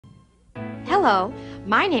Hello,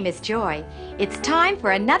 my name is Joy. It's time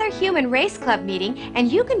for another Human Race Club meeting,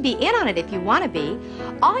 and you can be in on it if you want to be.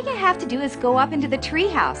 All you have to do is go up into the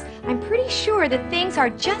treehouse. I'm pretty sure that things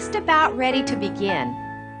are just about ready to begin.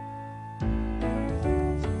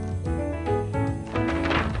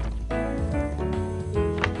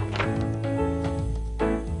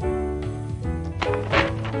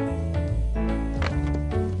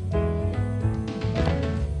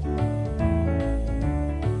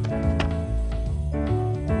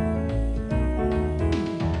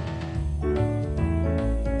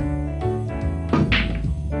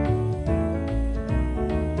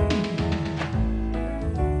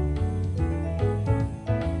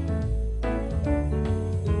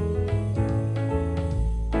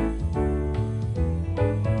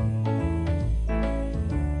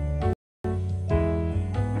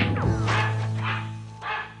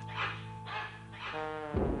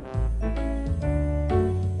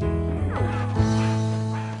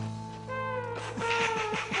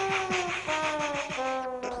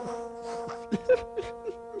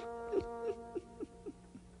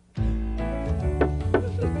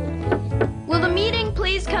 Will the meeting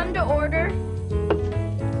please come to order?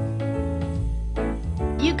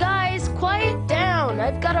 You guys, quiet down.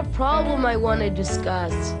 I've got a problem I want to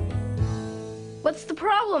discuss. What's the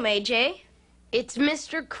problem, AJ? It's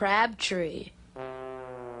Mr. Crabtree.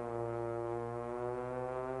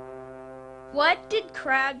 What did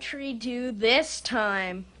Crabtree do this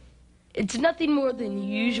time? It's nothing more than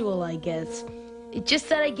usual, I guess. It's just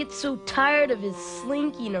that I get so tired of his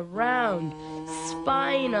slinking around,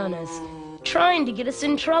 spying on us, trying to get us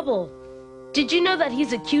in trouble. Did you know that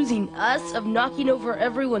he's accusing us of knocking over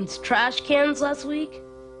everyone's trash cans last week?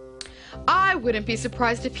 I wouldn't be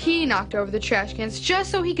surprised if he knocked over the trash cans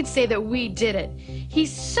just so he could say that we did it.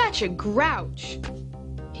 He's such a grouch.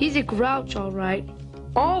 He's a grouch, all right.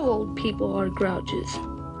 All old people are grouches.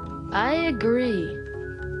 I agree.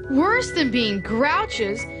 Worse than being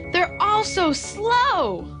grouches, they're all so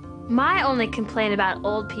slow. My only complaint about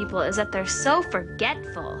old people is that they're so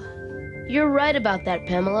forgetful. You're right about that,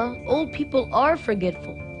 Pamela. Old people are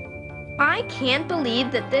forgetful. I can't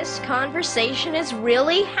believe that this conversation is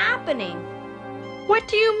really happening. What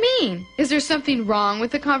do you mean? Is there something wrong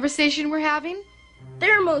with the conversation we're having?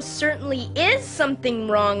 There most certainly is something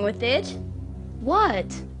wrong with it. What?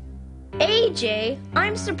 AJ,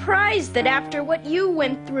 I'm surprised that after what you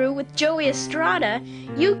went through with Joey Estrada,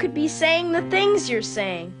 you could be saying the things you're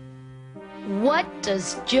saying. What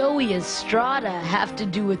does Joey Estrada have to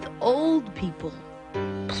do with old people?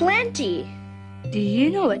 Plenty. Do you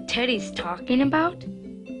know what Teddy's talking about?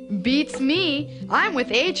 Beats me. I'm with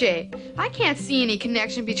AJ. I can't see any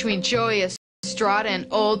connection between Joey Estrada and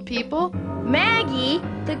old people. Maggie,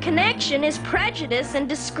 the connection is prejudice and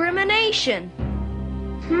discrimination.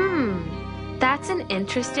 That's an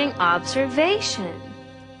interesting observation.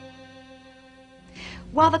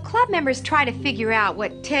 While the club members try to figure out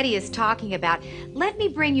what Teddy is talking about, let me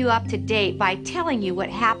bring you up to date by telling you what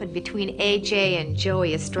happened between AJ and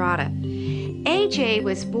Joey Estrada. AJ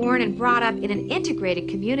was born and brought up in an integrated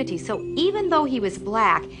community, so even though he was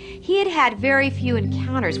black, he had had very few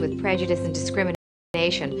encounters with prejudice and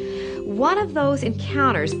discrimination. One of those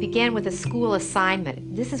encounters began with a school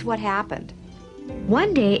assignment. This is what happened.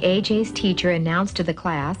 One day, AJ's teacher announced to the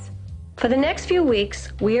class, "For the next few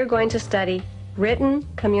weeks, we are going to study written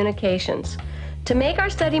communications. To make our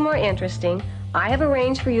study more interesting, I have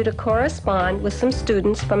arranged for you to correspond with some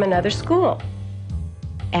students from another school."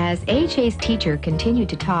 As AJ's teacher continued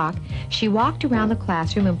to talk, she walked around the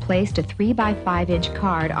classroom and placed a 3-by-5-inch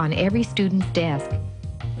card on every student's desk.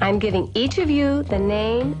 I'm giving each of you the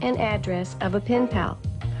name and address of a pen pal.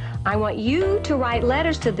 I want you to write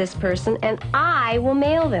letters to this person, and I will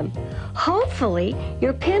mail them. Hopefully,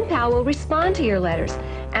 your pen pal will respond to your letters,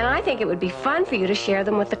 and I think it would be fun for you to share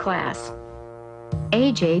them with the class.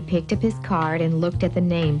 AJ picked up his card and looked at the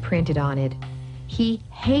name printed on it. He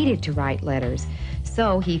hated to write letters,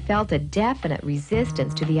 so he felt a definite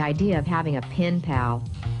resistance to the idea of having a pen pal.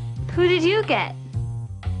 Who did you get?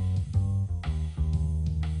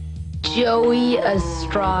 Joey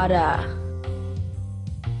Estrada.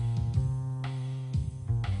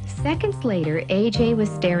 Seconds later, AJ was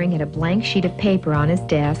staring at a blank sheet of paper on his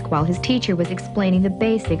desk while his teacher was explaining the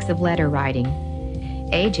basics of letter writing.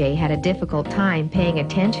 AJ had a difficult time paying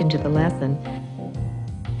attention to the lesson,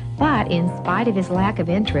 but in spite of his lack of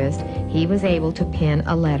interest, he was able to pen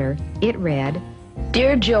a letter. It read,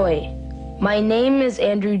 Dear Joey, my name is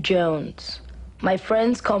Andrew Jones. My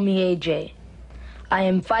friends call me AJ. I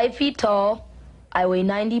am 5 feet tall. I weigh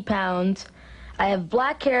 90 pounds. I have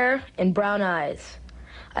black hair and brown eyes.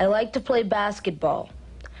 I like to play basketball.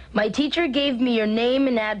 My teacher gave me your name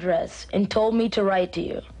and address and told me to write to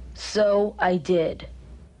you. So I did.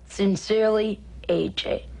 Sincerely,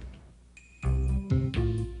 AJ.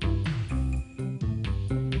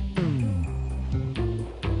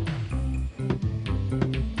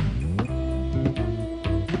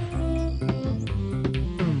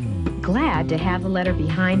 Glad to have the letter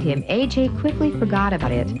behind him, AJ quickly forgot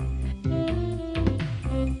about it.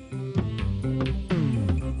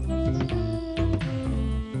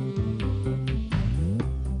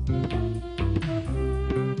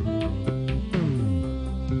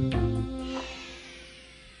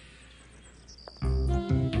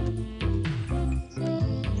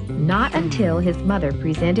 Not until his mother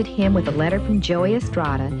presented him with a letter from Joey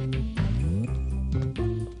Estrada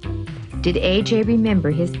did AJ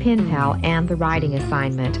remember his pen pal and the writing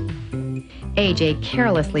assignment. AJ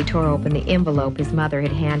carelessly tore open the envelope his mother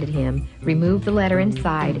had handed him, removed the letter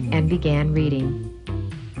inside, and began reading.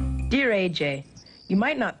 Dear AJ, you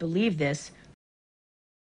might not believe this.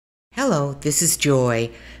 Hello, this is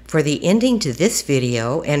Joy. For the ending to this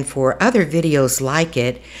video and for other videos like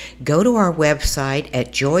it, go to our website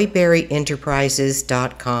at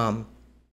joyberryenterprises.com.